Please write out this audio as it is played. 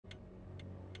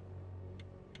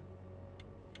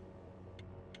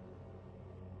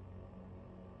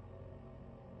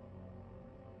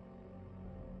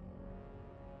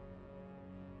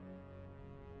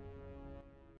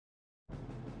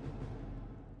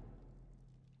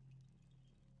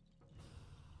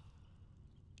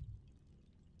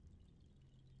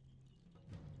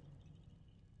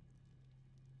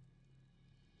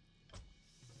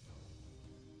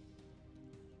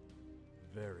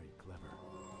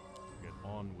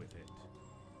on with it.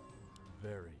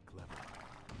 Very clever.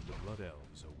 The Blood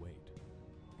Elves await.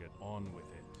 Get on with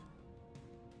it.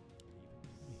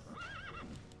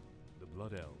 The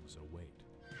Blood Elves await.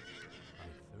 I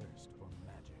thirst for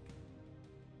magic.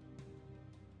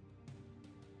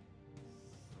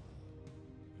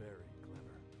 Very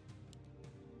clever.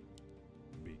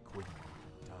 Be quick.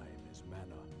 Time is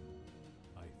mana.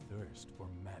 I thirst for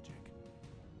magic.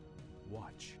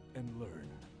 Watch and learn.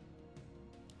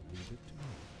 Leave it to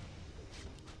me.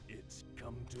 It's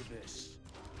come to this.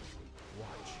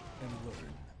 Watch and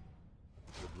learn.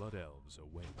 The Blood Elves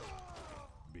await.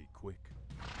 Be quick.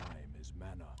 Time is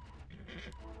mana. I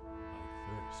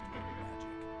thirst for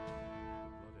magic.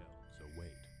 The Blood Elves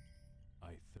await.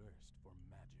 I thirst for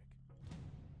magic.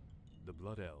 The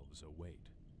Blood Elves await.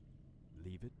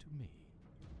 Leave it to me.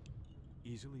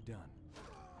 Easily done.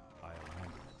 I'll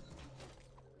handle it.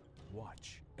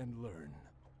 Watch and learn.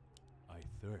 I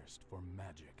thirst for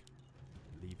magic.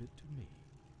 Leave it to me.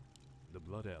 The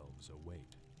Blood Elves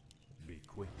await. Be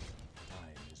quick.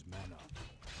 Time is mana.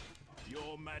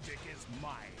 Your magic is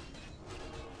mine.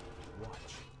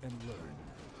 Watch and learn.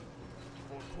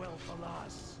 For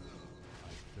Quel'Thalas.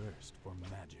 I thirst for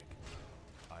magic.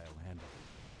 I'll handle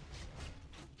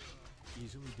it.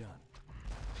 Easily done.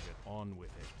 Get on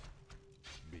with it.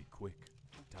 Be quick.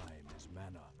 Time is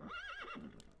mana.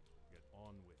 Get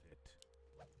on with it.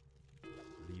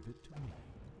 Leave it to me.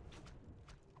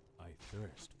 I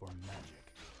thirst for magic.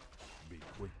 Be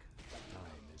quick.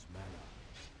 Time is mana.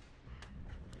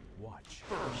 Watch.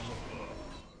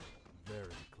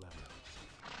 Very clever.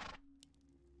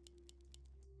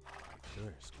 I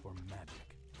thirst for magic.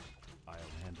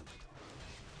 I'll handle it.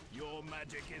 Your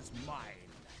magic is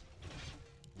mine.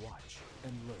 Watch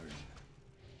and learn.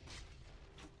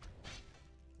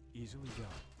 Easily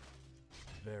done.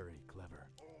 Very clever.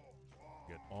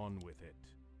 Get on with it.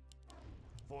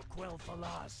 For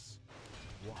Quel'Thalas.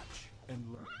 Watch and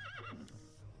learn.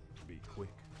 Be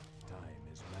quick. Time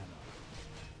is mana.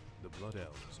 The Blood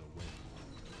Elves await.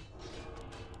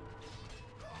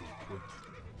 Be quick.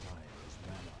 Time is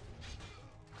mana.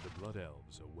 The Blood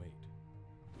Elves await.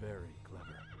 Very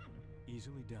clever.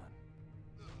 Easily done.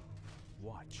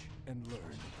 Watch and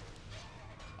learn.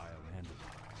 I'll handle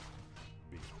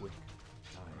it. Be quick.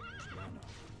 Time is mana.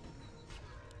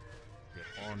 Get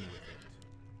on with it.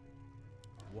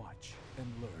 Watch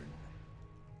and learn.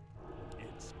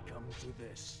 It's come to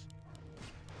this.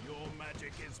 Your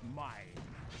magic is mine.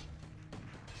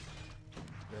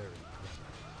 Very clever.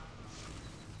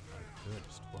 I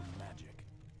thirst for magic.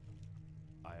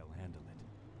 I'll handle it.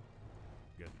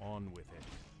 Get on with it.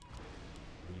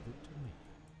 Leave it to me.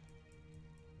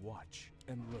 Watch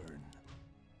and learn.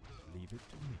 Leave it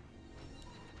to me.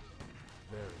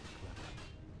 Very clever.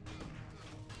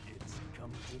 It's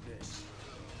come to this.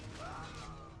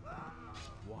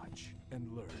 Watch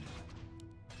and learn.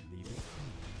 Leave it to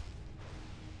me.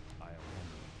 I'll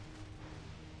handle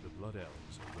it. The Blood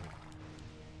Elves await.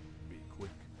 Be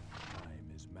quick.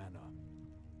 Time is mana.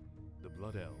 The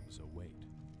Blood Elves await.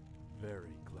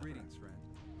 Very clever. Greetings, friend.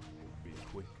 Be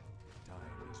quick.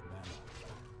 Time is mana.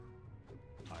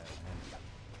 I'll handle it.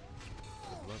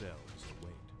 The Blood Elves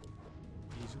await.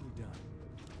 Easily done.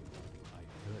 I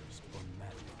thirst for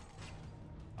magic.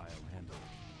 I'll handle it.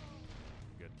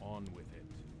 Get on with it.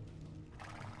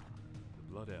 The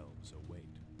Blood Elves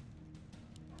await.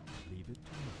 Leave it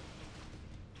to me.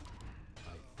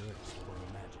 I thirst for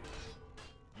magic.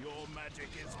 Your magic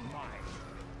is mine.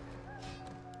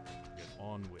 Get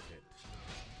on with it.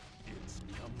 It's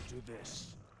come to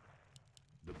this.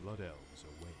 The Blood Elves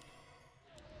await.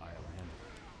 I'll handle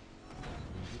it.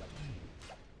 Leave it to me.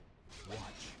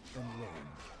 Watch and learn.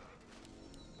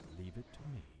 Leave it to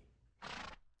me.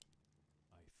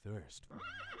 I thirst for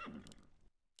magic.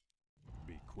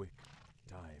 Be quick.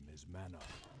 Time is mana.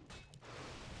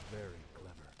 Very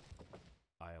clever.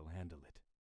 I'll handle it.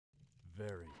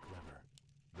 Very clever.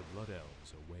 The Blood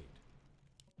Elves await.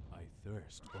 I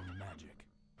thirst for magic.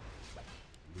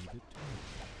 Leave it to me.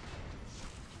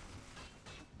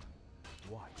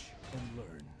 Watch and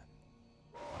learn.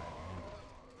 I'll handle it.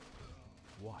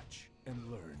 Watch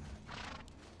and learn.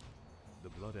 The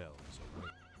Blood Elves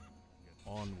await. Get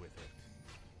on with it.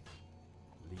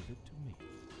 Leave it to me.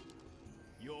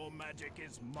 Your magic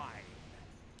is mine.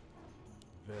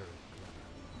 Very clever.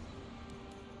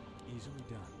 Easily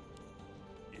done.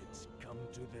 It's come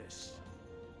to this.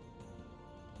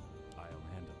 I'll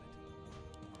handle it.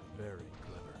 Very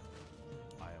clever.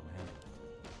 I'll handle it.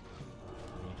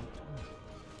 Leave it to me.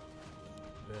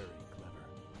 Very clever.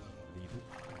 Leave it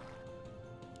to me.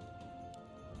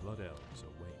 The Blood Elves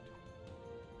await.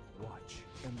 Watch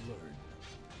and learn.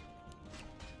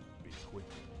 Be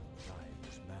quick.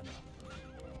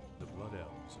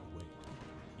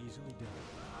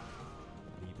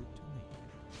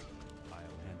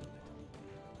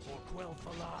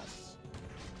 quel'thalas.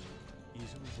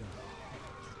 Easily done.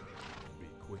 Be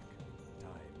quick.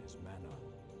 Time is mana.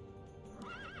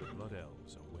 The Blood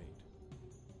Elves await.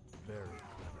 Very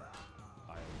clever.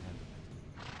 I'll handle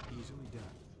it. Easily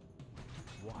done.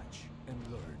 Watch and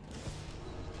learn.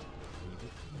 Leave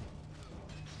it to me.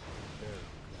 Very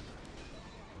clever.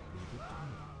 Leave it to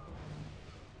me.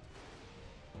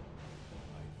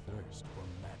 I thirst for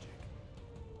magic.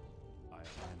 I'll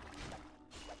handle it.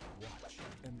 Watch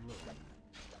and learn.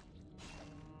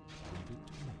 Leave it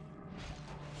to me.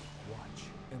 Watch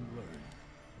and learn.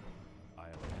 I'll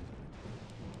handle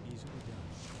it. Easily done.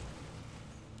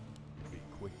 Be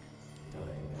quick.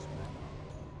 Time is mana.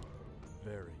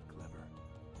 Very clever.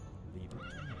 Leave it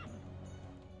to me.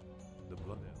 The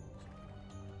Blood Elves.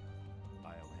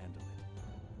 I'll handle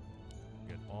it.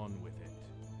 Get on with it.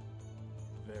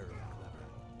 Very clever.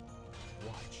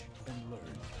 Watch and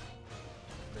learn.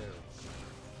 Very clever.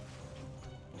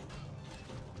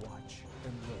 Watch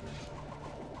and learn.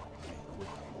 Be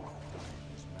quick. Time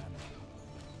is mana.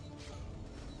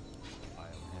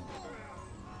 I'll handle it.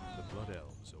 The Blood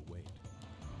Elves await.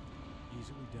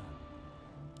 Easily done.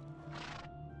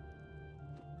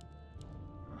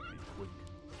 Be quick.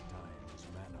 Time is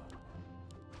mana.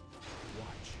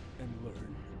 Watch and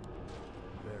learn.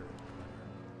 Very clever.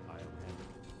 I'll handle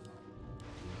it.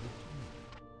 Leave it to me.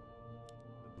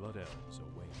 The Blood Elves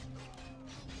await.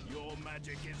 Your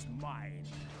magic is mine.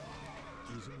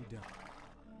 Easily done.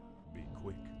 Be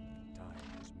quick. Time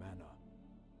is mana.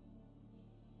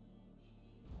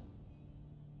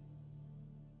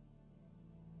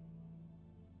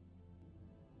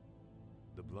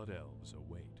 The Blood Elves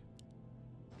await.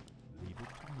 Leave it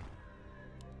to me.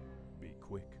 Be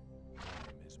quick.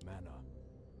 Time is mana.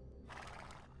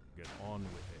 Get on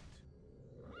with it.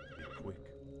 Be quick.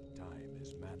 Time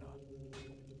is mana.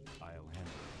 I'll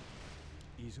handle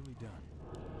it. Easily done.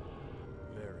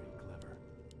 Very clever.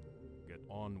 Get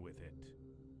on with it.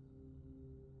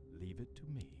 Leave it to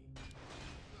me.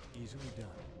 Easily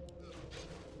done.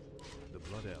 The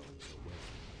Blood Elves await.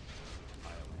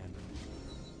 I'll handle it.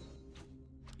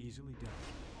 Easily done.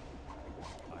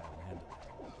 I'll handle it.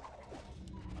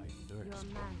 I thirst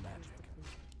for magic.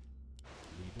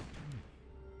 Leave it to me.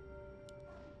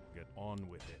 Get on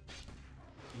with it.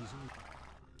 Easily.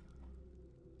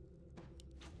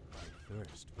 I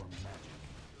thirst for magic.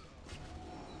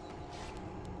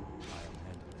 I'll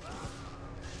handle it.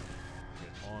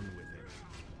 Get on with it.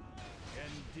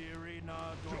 Endirina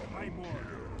Dormimor.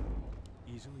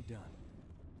 Easily done.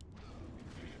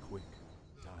 Be quick.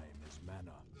 Time is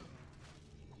mana.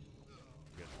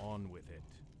 Get on with it.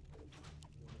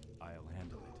 I'll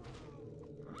handle it.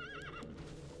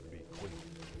 Be quick.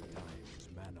 Time is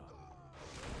mana.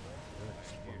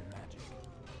 Thirst for magic.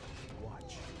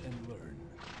 Watch and learn.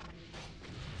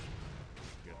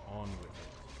 Get on with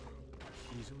it.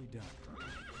 Easily done.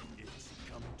 It's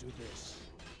come to this.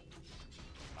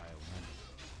 I'll handle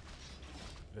it.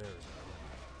 Very clever.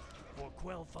 For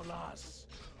quel'thalas,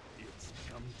 it's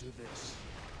come to this.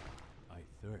 I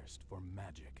thirst for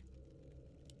magic.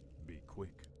 Be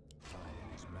quick. Time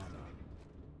is mana.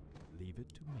 Leave it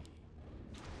to me.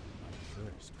 I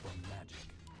thirst for magic.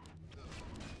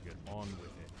 Get on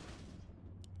with it.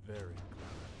 Very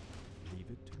clever. Leave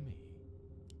it to me.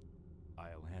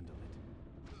 I'll handle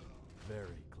it.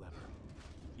 Very clever.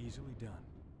 Easily done.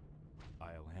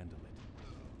 I'll handle it.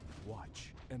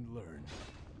 Watch and learn.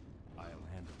 I'll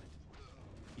handle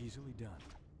it. Easily done.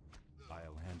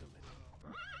 I'll handle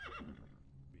it.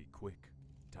 Be quick.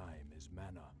 Time is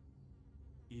mana.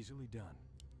 Easily done.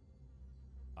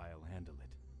 I'll handle it.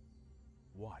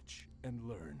 Watch and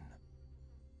learn.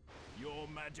 Your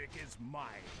magic is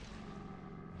mine.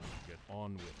 Get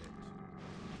on with it.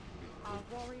 Be Our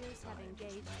quick. warriors have Time is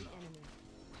engaged the mana. enemy.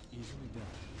 Easily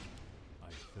done.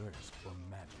 I thirst for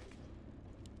magic.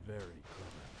 Very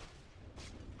clever.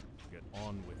 Get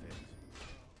on with it.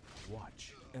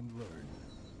 Watch and learn.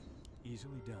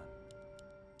 Easily done.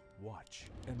 Watch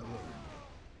and learn.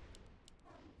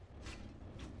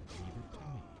 Leave it to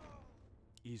me.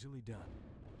 Easily done.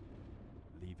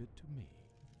 Leave it to me.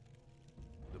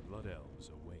 The Blood Elves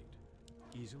await.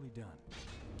 Easily done.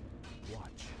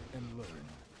 Watch and learn.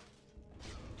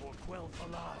 For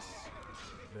quel'thalas.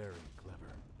 Very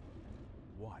clever.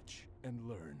 Watch and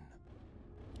learn.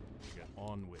 Get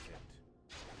on with it.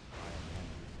 I'll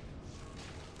handle it.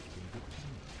 Leave it to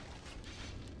me.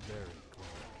 Very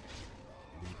clever.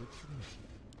 Leave it to me.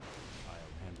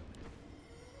 I'll handle it.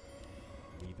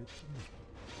 Leave it to me.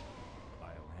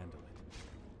 I'll handle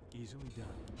it. Easily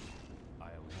done.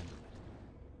 I'll handle it.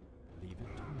 Leave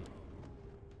it to me.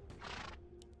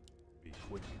 Be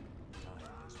quick. Time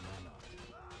is mana.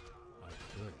 I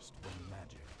thirst for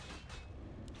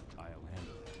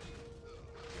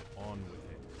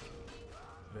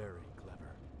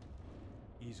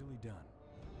Easily done.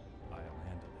 I'll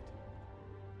handle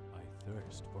it. I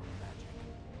thirst for magic.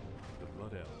 The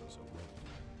blood elves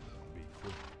await. Be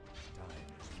quick. Time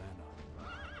is mana.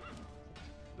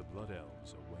 The blood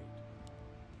elves await.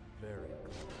 Very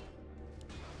clever.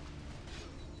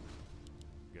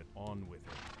 Get on with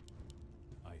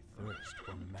it. I thirst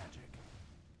for magic.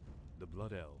 The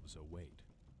blood elves await.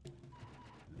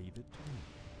 Leave it to me.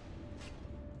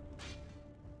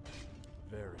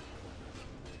 Very clever.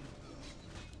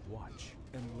 Watch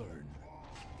and learn.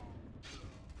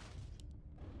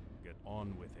 Get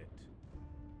on with it.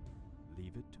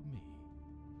 Leave it to me.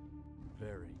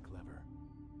 Very clever.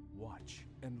 Watch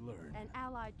and learn. An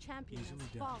allied champion Easily has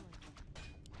done. fallen.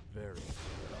 Very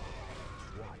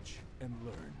clever. Watch and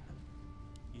learn.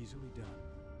 Easily done.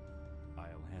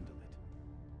 I'll handle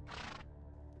it.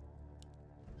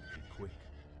 Be quick.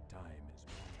 Time is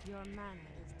money. Your mana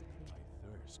is depleted. I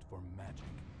thirst for magic.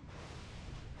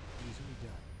 Easily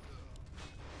done.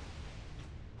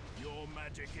 Your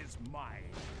magic is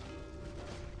mine.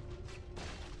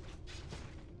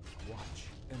 Watch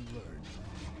and learn.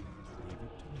 Leave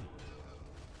it to me.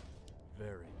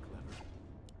 Very clever.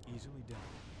 Easily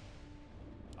done.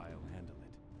 I'll handle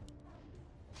it.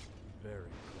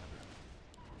 Very clever.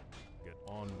 Get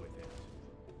on with it.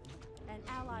 An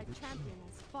allied Leave it to champion me.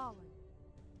 has fallen.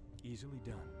 Easily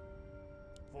done.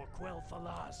 For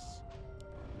Quel'Thalas,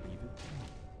 Leave it to me.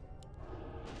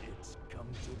 it's come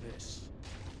to this.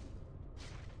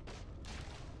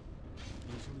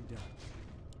 Easily done.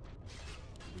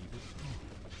 Leave it to me.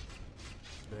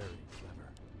 Very clever.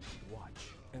 Watch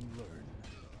and learn.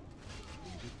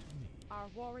 Leave it to me. Our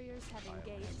warriors have I'll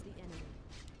engaged handle the it. enemy.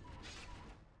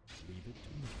 Leave it to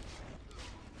me.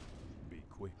 Be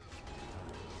quick.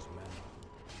 Time is mana.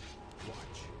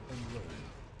 Watch and learn.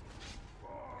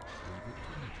 Leave it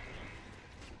to me.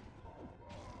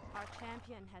 Our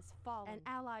champion has fallen. An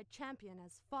allied champion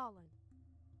has fallen.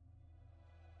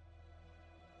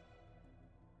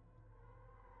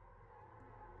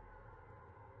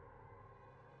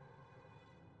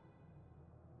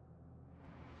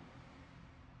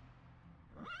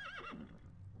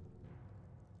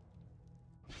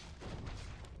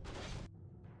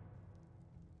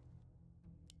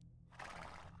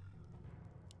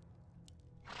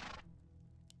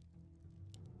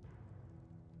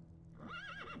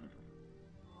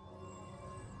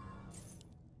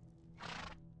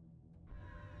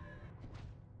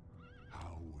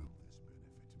 How will this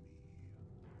benefit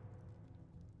me?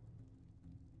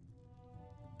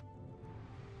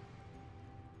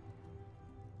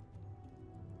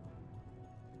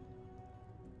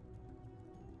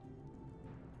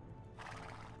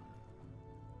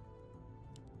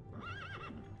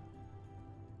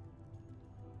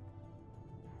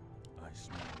 I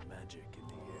smell magic in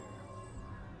the air.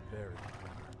 Very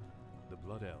clever. The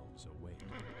blood elves await.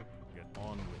 Get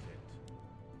on with it.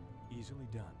 Easily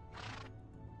done.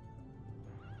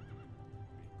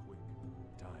 Be quick.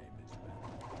 Time is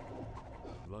mana.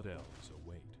 Blood elves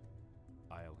await.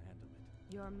 I'll handle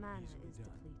it. Your mana Easily is done.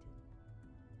 depleted.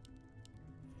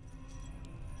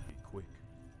 Be quick.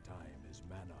 Time is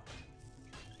mana.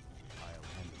 I'll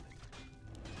handle it.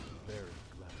 Very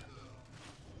clever.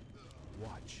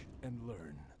 Watch and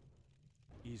learn.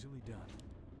 Easily done.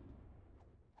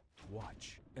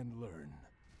 Watch and learn.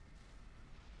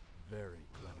 Very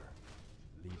clever.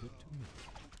 Leave it to me.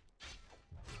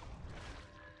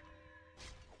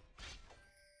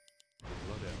 The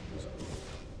blood elves await.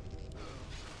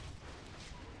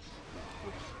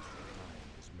 Quick. Time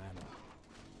is mana.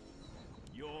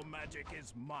 Your magic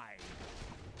is mine.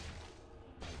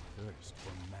 I thirst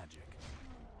for magic.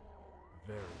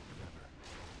 Very clever.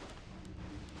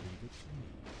 Leave it to me.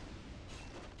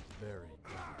 Very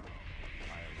clever.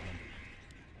 I'll handle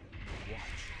it.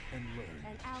 Watch and learn.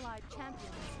 An allied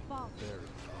champion has fallen. Very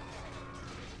clever.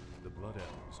 The blood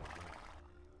elves await.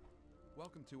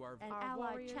 Welcome to our An Our allied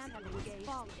warriors have champion has engaged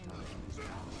fallen. the enemy. Time is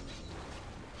mana.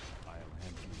 I'll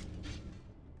handle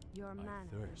it. Your I mana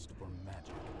thirst for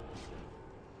magic.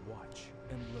 Watch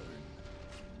and learn.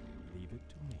 Leave it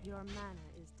to me. Your mana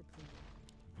is depleted.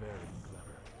 Very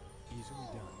clever. Easily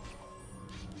done.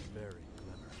 Very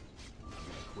clever.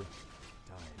 Quick.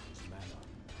 Time is mana.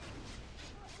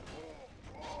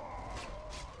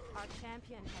 Our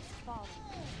champion has fallen.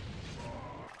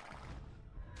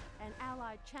 An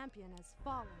allied champion has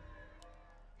fallen.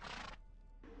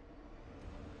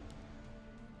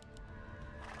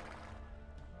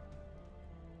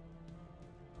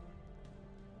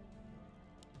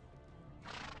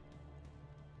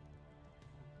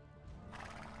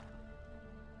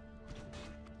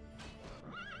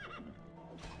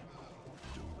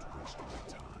 Don't waste my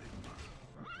time.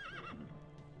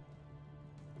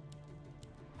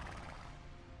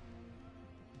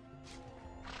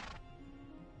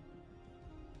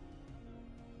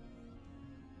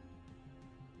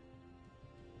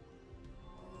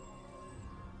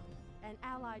 An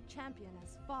allied champion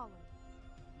has fallen.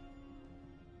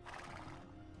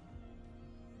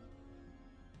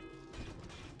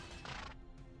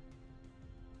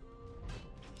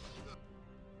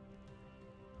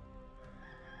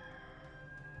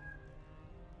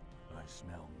 I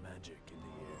smell magic in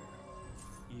the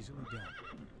air. Easily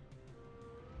done.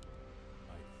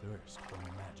 I thirst for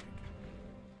magic.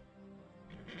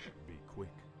 Be quick.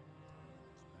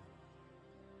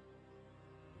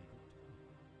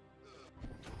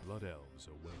 Blood elves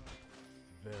await.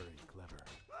 Very clever.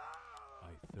 I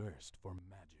thirst for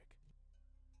magic.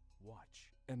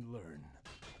 Watch and learn.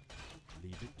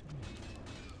 Leave it to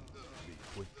me. Be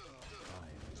quick.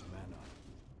 Time is mana.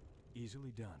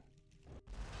 Easily done.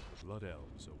 Blood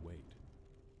elves await.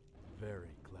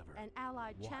 Very clever. An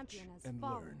allied Watch champion has and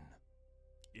fallen. learn.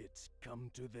 It's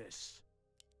come to this.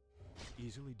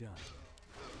 Easily done.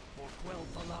 For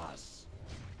Quel'Thalas!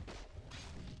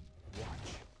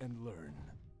 Watch and learn.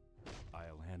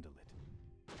 I'll handle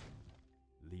it.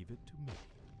 Leave it to me.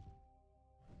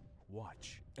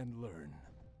 Watch and learn.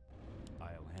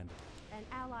 I'll handle it. An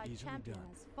allied Easily champion done.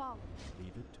 has fallen.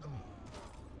 Leave it to me.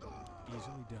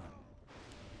 Easily done.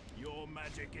 Your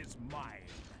magic is mine!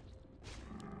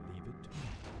 Leave it to me.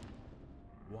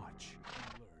 Watch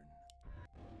and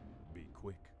learn. Be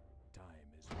quick. Time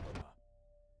is mana.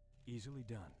 Easily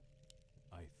done.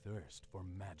 I thirst for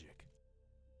magic.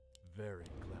 Very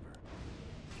clever.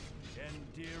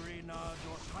 Endirina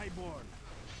Highborn!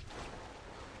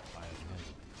 I'll handle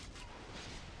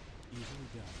it. Easily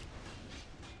done.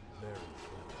 Very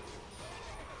clever.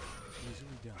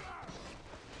 Easily done.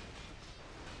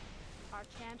 Our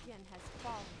champion has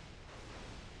fallen.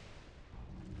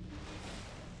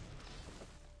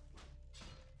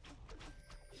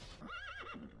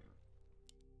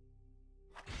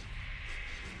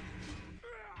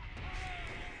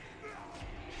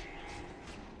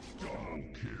 Double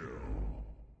kill.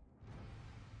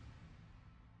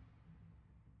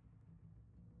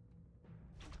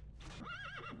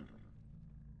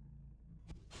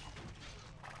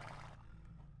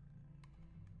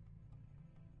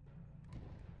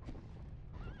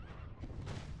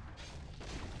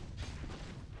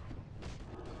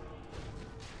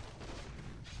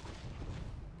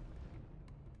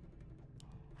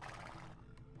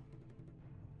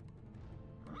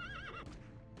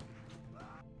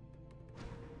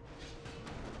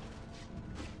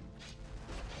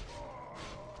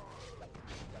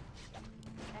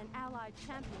 An allied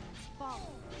champion has fallen.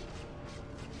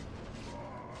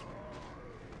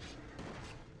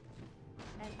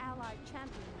 An allied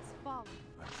champion has fallen.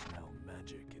 I smell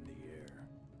magic in the air.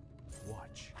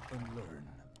 Watch and learn.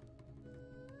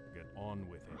 Get on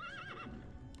with it.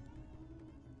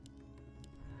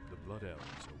 The Blood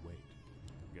Elves await.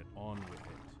 Get on with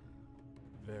it.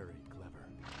 Very clever.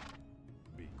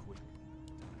 Be quick.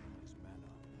 Time is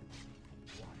mana.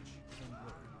 Watch and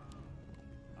learn.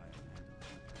 I'll handle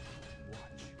it.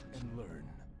 Watch and learn.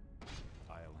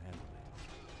 I'll handle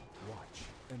it. Watch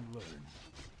and learn.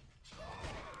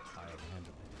 I'll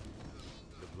handle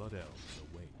it. The Blood Elves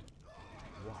await.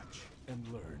 Watch and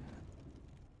learn.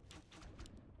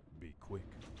 Be quick.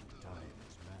 Time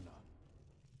is mana.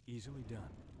 Easily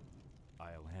done.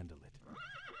 I'll handle it.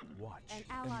 Watch An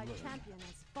and allied learn. champion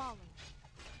has fallen.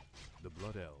 The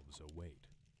Blood Elves await.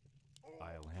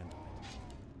 I'll handle it.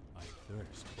 I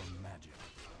thirst for magic.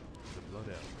 The Blood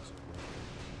Elves await.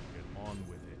 Get on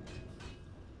with it.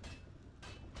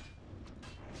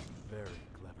 Very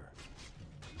clever.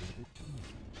 Leave it to me.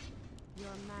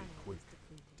 Your mana Quick. is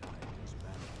depleted. Time is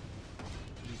mana.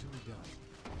 Easily done.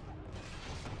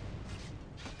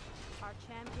 Our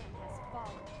champion has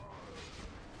fallen.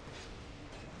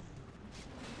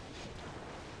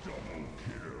 Double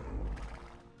kill.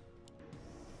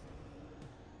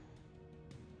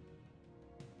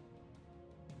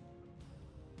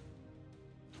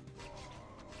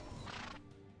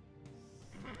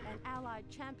 An allied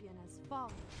champion has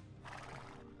fallen.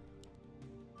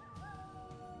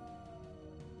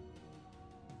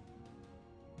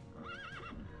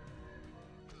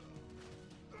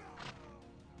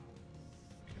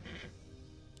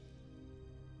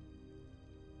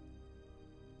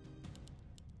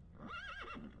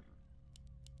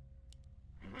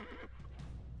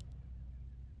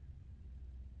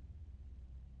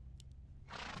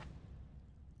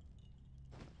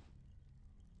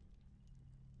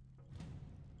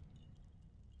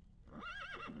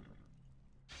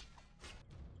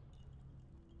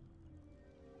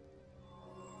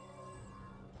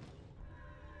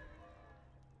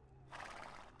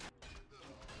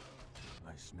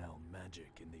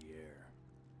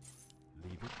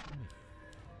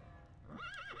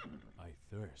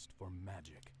 thirst for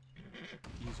magic.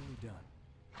 Easily done.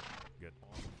 Get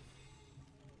on.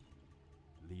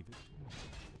 Leave it to me.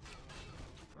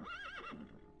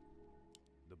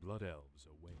 The Blood Elves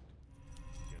await.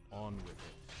 Get on with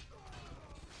it.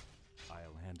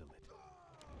 I'll handle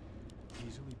it.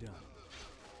 Easily done.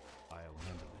 I'll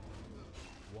handle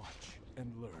it. Watch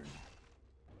and learn.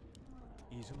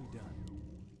 Easily done.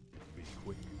 Be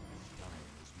quick. Time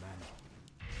is mana.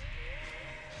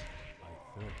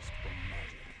 I thirst for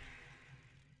magic.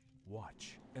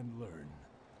 Watch and learn.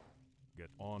 Get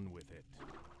on with it.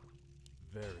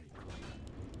 Very clever.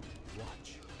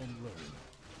 Watch and learn.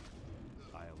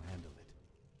 I'll handle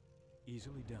it.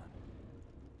 Easily done.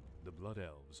 The Blood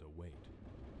Elves await.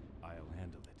 I'll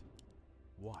handle it.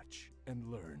 Watch and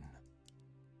learn.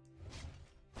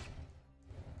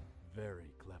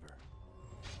 Very clever.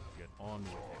 Get on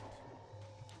with it.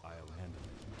 I'll handle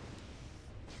it.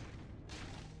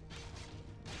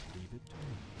 Leave it to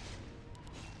me.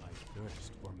 I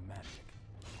thirst for magic.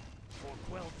 For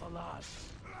Quel'Thalas!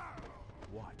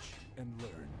 Watch and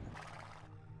learn.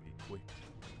 Be quick.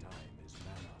 Time is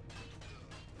mana.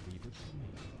 Leave it to me.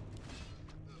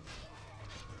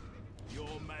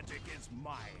 Your magic is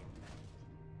mine!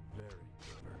 Very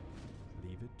clever.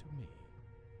 Leave it to me.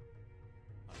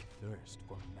 I thirst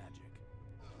for magic.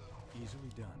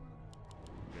 Easily done.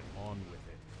 Get on with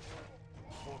it.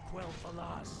 For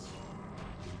Quel'Thalas!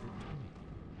 Leave it to me.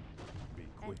 Be An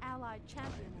quick. allied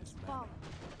champion Time has is mana. fallen.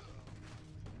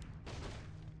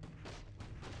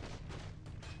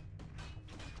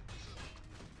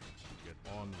 Get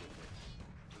on with it.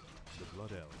 The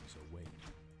Blood Elves await.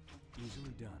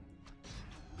 Easily done.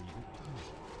 Leave it to me.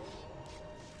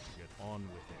 Get on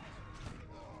with it.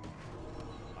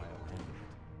 I'll handle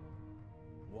it.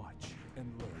 Watch and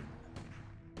learn.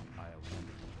 I'll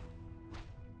handle it.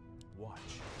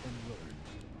 Watch and learn.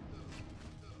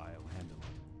 I'll handle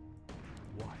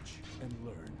it. Watch and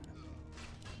learn.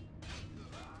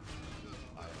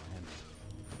 I'll handle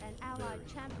it. An allied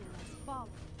Very champion has fallen.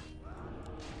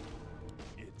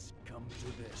 It's come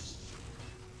to this.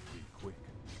 Be quick.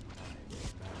 Time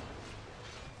is mana.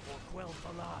 For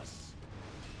Quel'Thalas!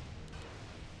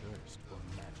 Thirst for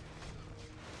magic.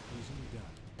 Easily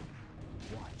done.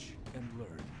 Watch and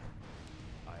learn.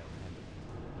 I'll handle it.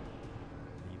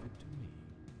 Leave it to me.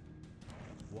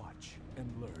 Watch and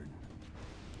learn.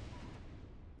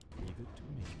 Leave it to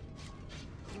me.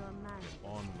 Your mana.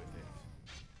 On with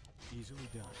it. Easily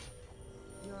done.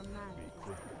 Your mana Be is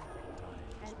quick. depleted. Time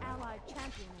An is mana. allied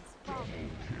champion has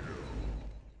fallen.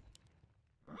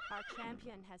 Our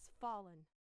champion has fallen.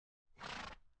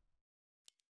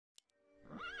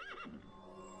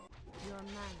 Your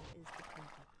mana is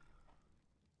depleted.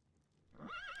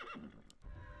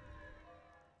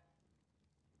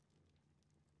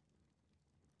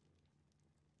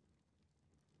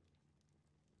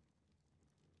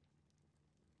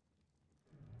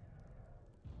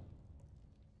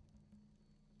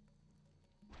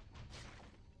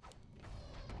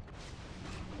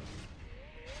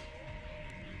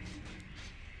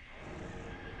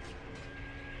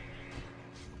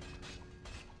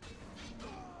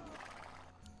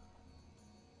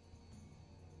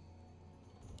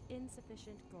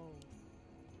 Insufficient gold.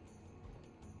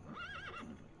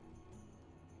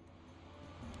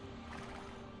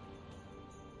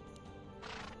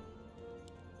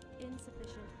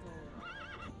 Insufficient gold.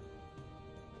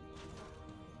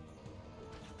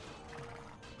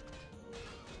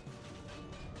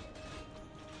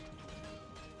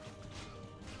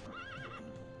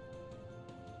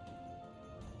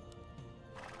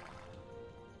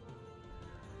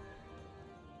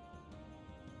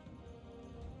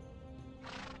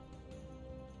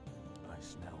 I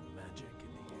smell magic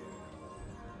in the air.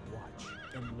 Watch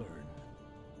and learn.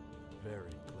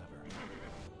 Very clever.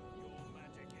 Your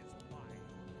magic is mine!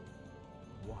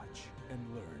 Watch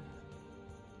and learn.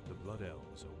 The Blood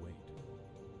Elves await.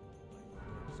 I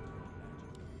thirst for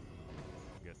magic.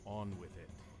 Get on with it.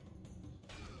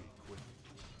 Be quick.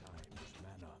 Time is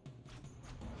mana.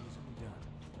 Easily done.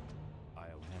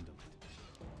 I'll handle it.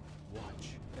 Watch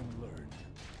and learn.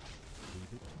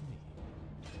 Leave it to me.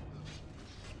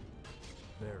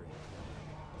 Very clever.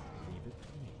 Leave it to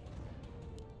me.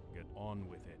 Get on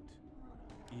with it.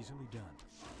 Easily done.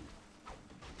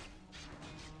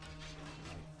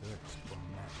 I thirst for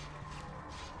magic.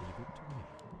 Leave it to me.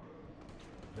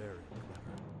 Very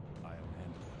clever. I'll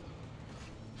handle it.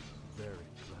 Very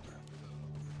clever.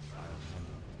 I'll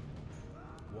handle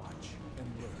it. Watch and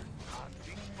learn.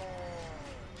 Be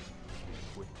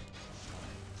quick.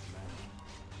 Time is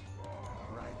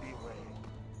mana. Right away!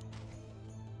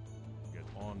 Get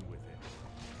on with it.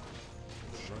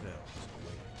 The Blood Elves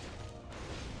await.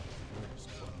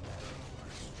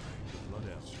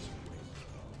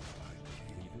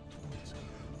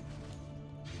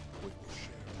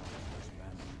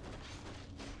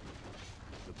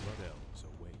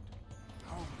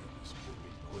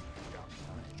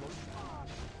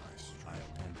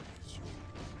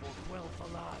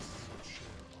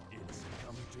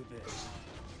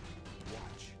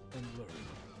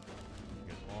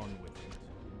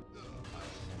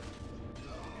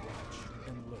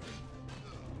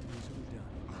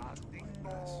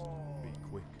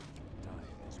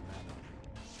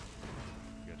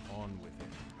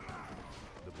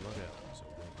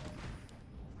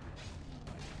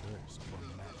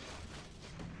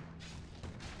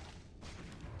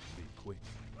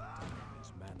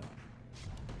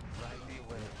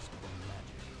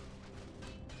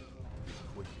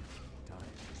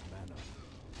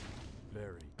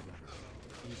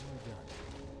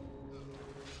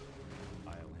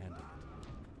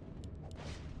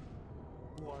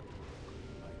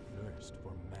 I thirst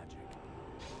for magic.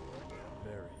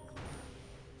 Very clever.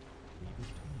 Leave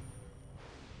it to me.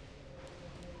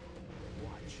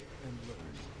 Watch and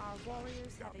learn. Our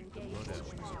warriors have engaged Blood the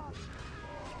elves enemy. are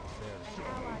very An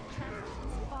clever. allied champion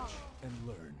has Watch fallen. and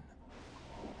learn.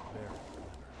 Very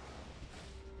clever.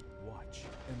 Watch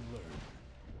and learn.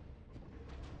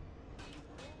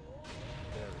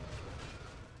 Very clever.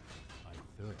 I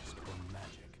thirst for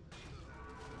magic.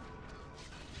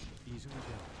 Easily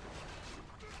done.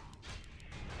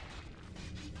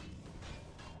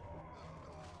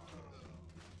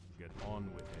 Get on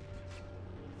with it.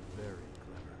 Very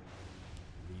clever.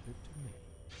 Leave it to me.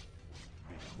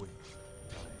 Be quick.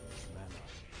 Time is mana.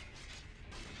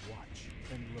 Watch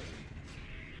and learn.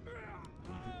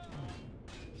 Leave it to me.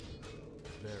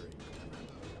 Very clever.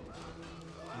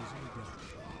 Easily done.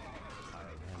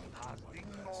 I'll handle it like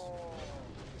this.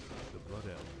 The blood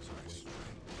elves await. I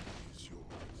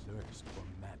thirst for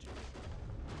magic.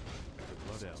 The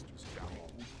blood elves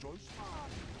await.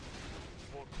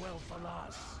 For 12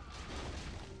 alas.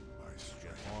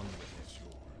 Get on with it.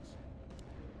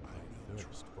 I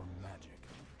thirst for magic.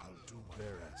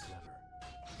 Very clever.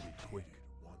 Be quick.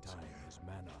 Time is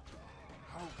mana.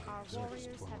 Our thirst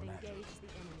warriors for have magic. engaged the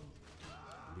enemy.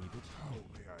 Leave it to me.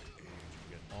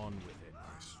 Get on with it.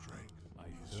 I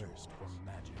thirst for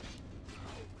magic.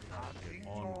 Get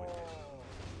on with it.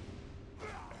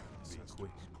 Be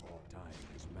quick. Time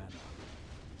is mana.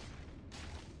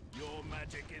 Your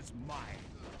magic is mine.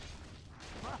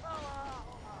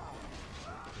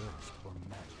 Thirst for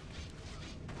magic.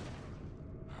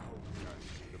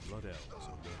 The blood elves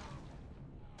await.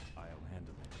 I'll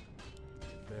handle it.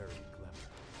 Very clever.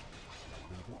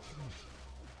 Leave it to me.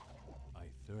 I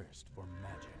thirst for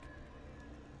magic.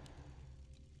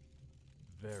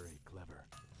 Very clever.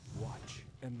 Watch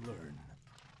and learn.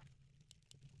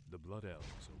 The blood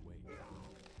elves await.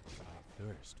 I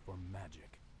thirst for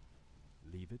magic.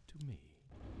 Leave it to me.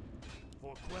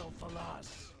 For 12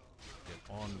 alas. Get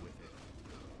on with it.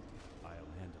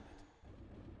 I'll handle it.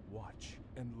 Watch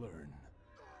and learn.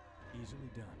 Easily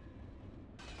done.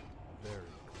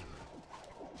 Very clever.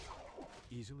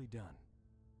 Easily done.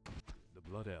 The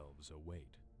blood elves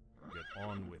await. Get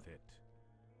on with it.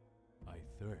 I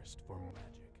thirst for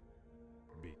magic.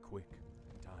 Be quick.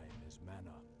 Time is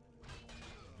mana.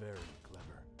 Very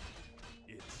clever.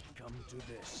 It's come to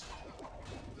this.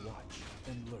 Watch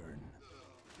and learn.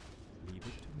 Leave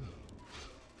it to me.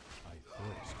 I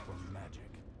thirst for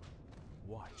magic.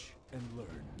 Watch and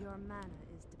learn. Your mana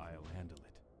is depleted. I'll handle it.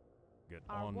 Get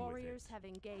Our on with warriors it. have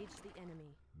engaged the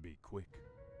enemy. Be quick.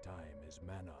 Time is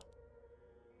mana.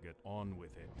 Get on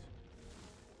with it.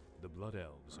 The blood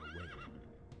elves await.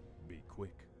 Be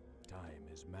quick. Time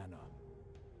is mana.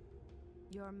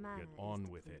 Your mana Get is on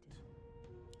with it. depleted.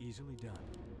 Easily done.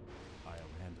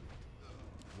 I'll handle it.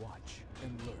 Watch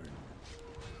and learn.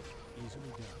 Easily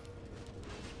done.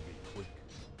 Be quick.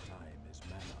 Time is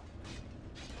mana.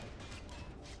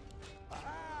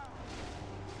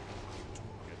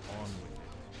 Get on with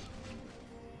it.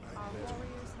 Our Very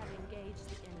warriors have engaged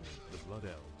the enemy. The blood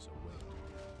elves await.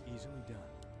 Easily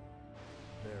done.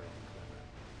 Very clever.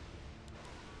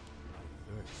 I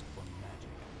thirst for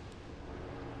magic.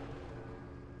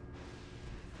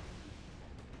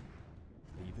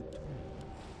 Leave it to me.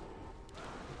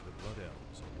 The blood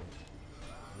elves await.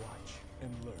 Watch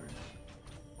and learn.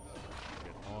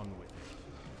 Get on with it.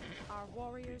 Our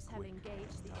warriors have Quick.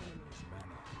 engaged the Time enemy. is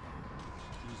mana.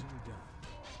 Easily done.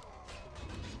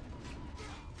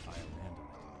 I'll handle it.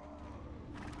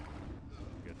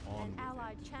 Get on An with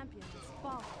allied it. champion has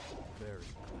fallen. Very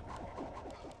clever.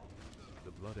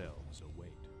 The blood elves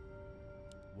await.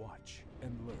 Watch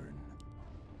and learn.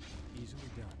 Easily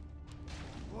done.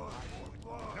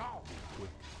 Now.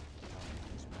 Quick.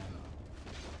 Time is mana.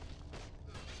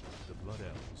 The blood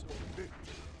elves await.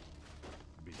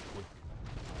 Be quick.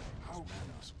 Time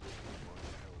is mana.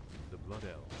 The blood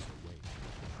elves await.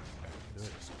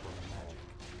 Thirst for magic.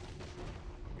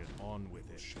 Get on with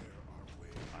it.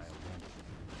 I'll handle it.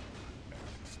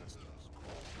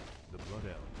 The blood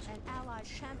elves An allied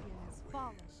champion has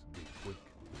fallen. be quick.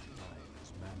 Time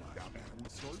is mana.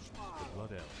 The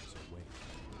blood elves await.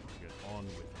 Get on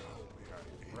with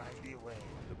it. Right away.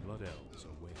 The blood elves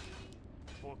await.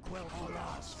 For 12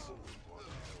 alas.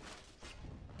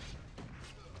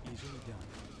 Easily done.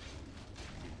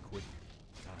 Be quick.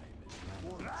 Time is mana.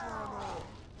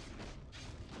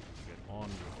 Get on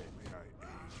with it.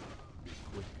 Be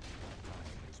quick.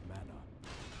 Time is mana.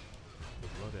 The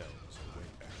blood elves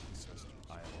await.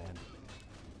 I'll handle it.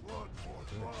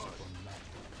 Thirst for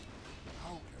magic.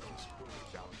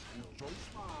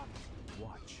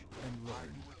 Watch and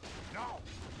learn. No!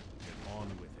 Get on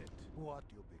with it. What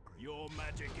you be great? Your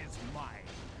magic is mine.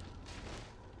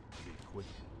 Be quick.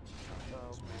 Time How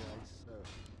is may money. I serve?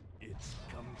 It's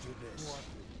come to this. What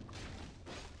you be great?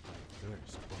 I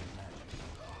thirst for magic.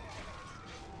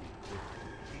 Be quick.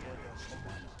 Time is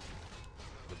mana.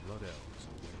 The blood elves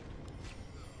await.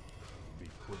 Be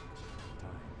quick.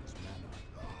 Time is mana.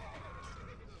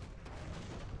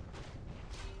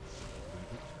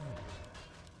 Leave it to me.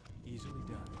 Easily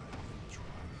done. I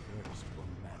thirst for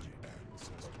magic.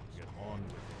 Get on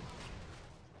with it.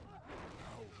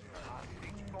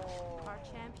 Our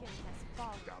champion has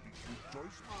fallen.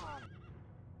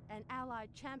 An allied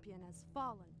champion has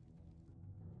fallen.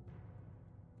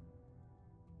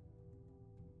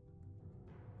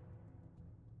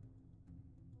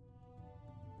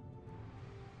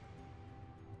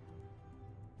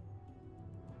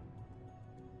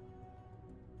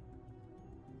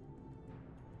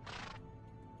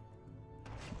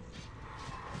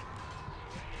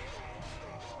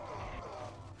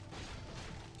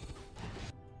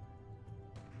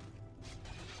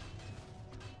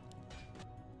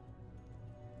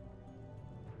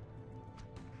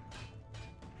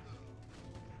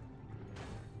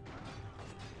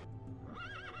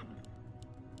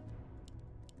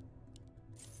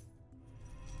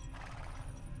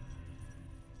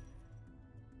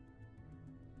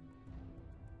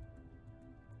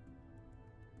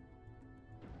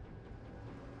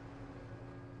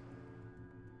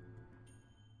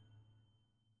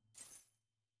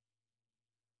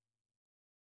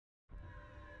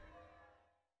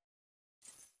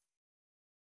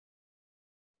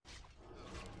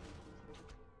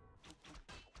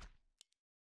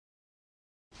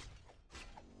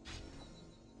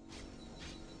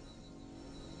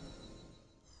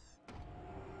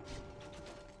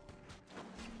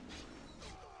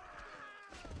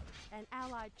 An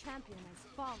allied champion has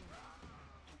fallen.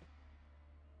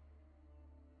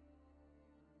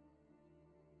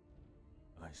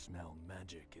 I smell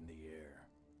magic in the air.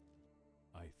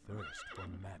 I thirst for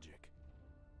magic.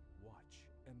 Watch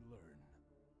and learn.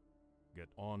 Get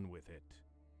on with it.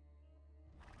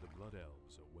 The blood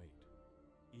elves await.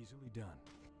 Easily done.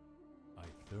 I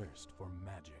thirst for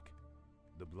magic.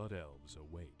 The blood elves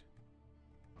await.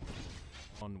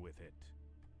 On with it.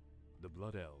 The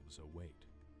blood elves await.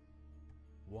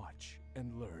 Watch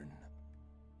and learn.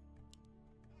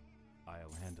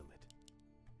 I'll handle it.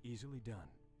 Easily done.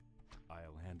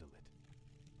 I'll handle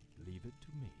it. Leave it to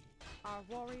me. Our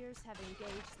warriors have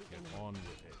engaged the Get enemy. on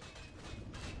with it.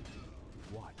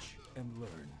 Watch and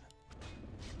learn.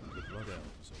 The blood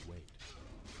elves await.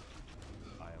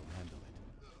 I'll handle it.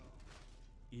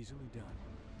 Easily done.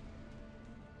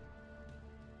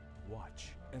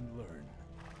 Watch and learn.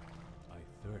 I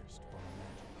thirst for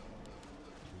magic.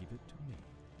 Leave it to me.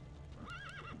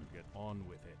 Get on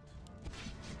with it.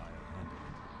 I'll handle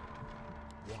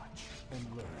it. Watch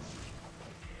and learn.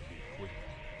 Be quick.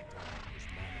 Time is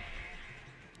money.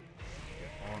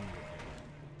 Get on with it.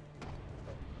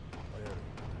 Very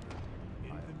good.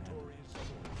 Inventory is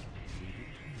full. Leave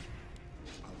it to me.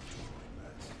 I'll do my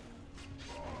best.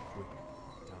 Be quick.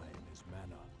 Time is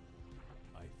mana.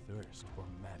 I thirst for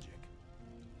magic.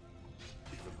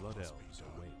 The blood elves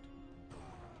await.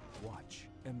 Watch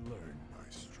and learn. My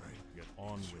strength. Get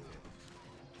on with it.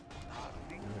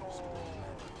 Thirst for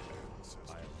magic.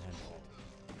 I'll handle it.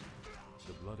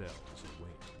 The blood elves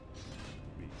await.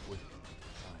 Be quick.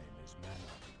 Time is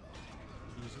mana.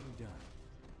 Easily done.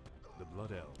 The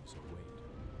blood elves await.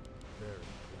 Very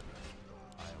clever.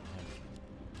 I'll handle it.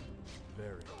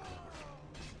 Very clever.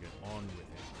 Get on with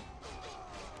it.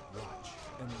 Watch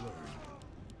and learn.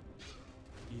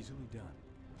 Easily done.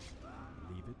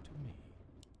 Leave it to me.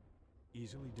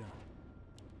 Easily done.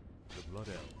 The blood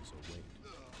elves await.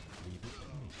 Leave it to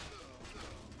me.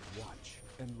 Watch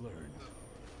and learn.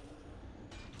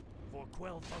 For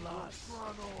Quel'Thalas.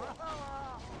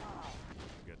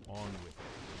 Get on with it.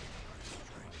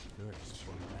 I thirst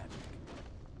for magic.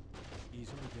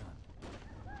 Easily done.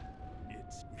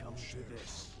 It's come to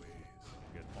this.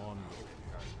 Get on with it.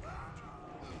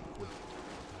 Be quick.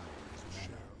 Time is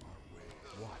mana.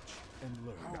 Watch and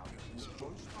learn.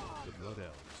 The blood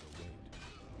elves await.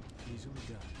 Easily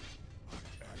done.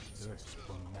 I thirst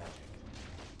for magic.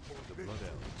 The blood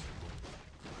elves await.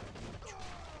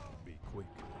 Be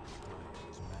quick. Time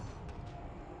is mana.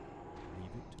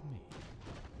 Leave it to me.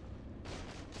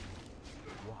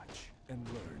 Watch and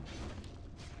learn.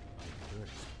 I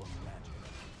thirst for magic.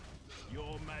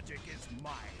 Your magic is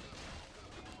mine.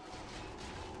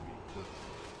 Be quick.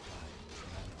 Time is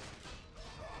mana.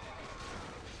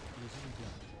 Easily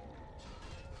done.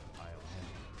 I'll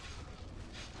handle it.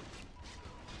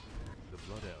 The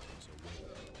blood elves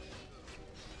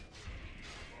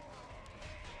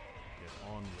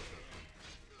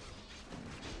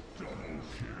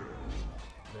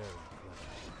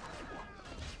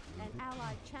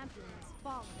champion has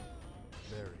fallen.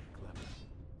 Very clever.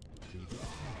 Leave it.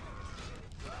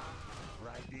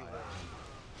 Right I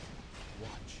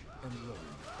watch and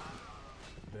learn.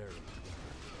 Very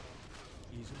clever.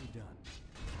 Easily done.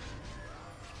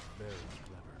 Very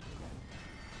clever.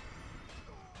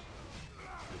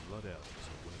 The blood elves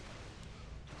await.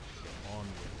 Get on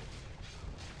with it.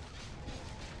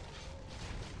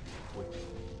 Quick,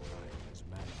 time is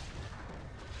mana.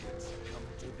 It's come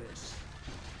to this.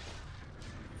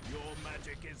 Your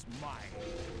magic is mine.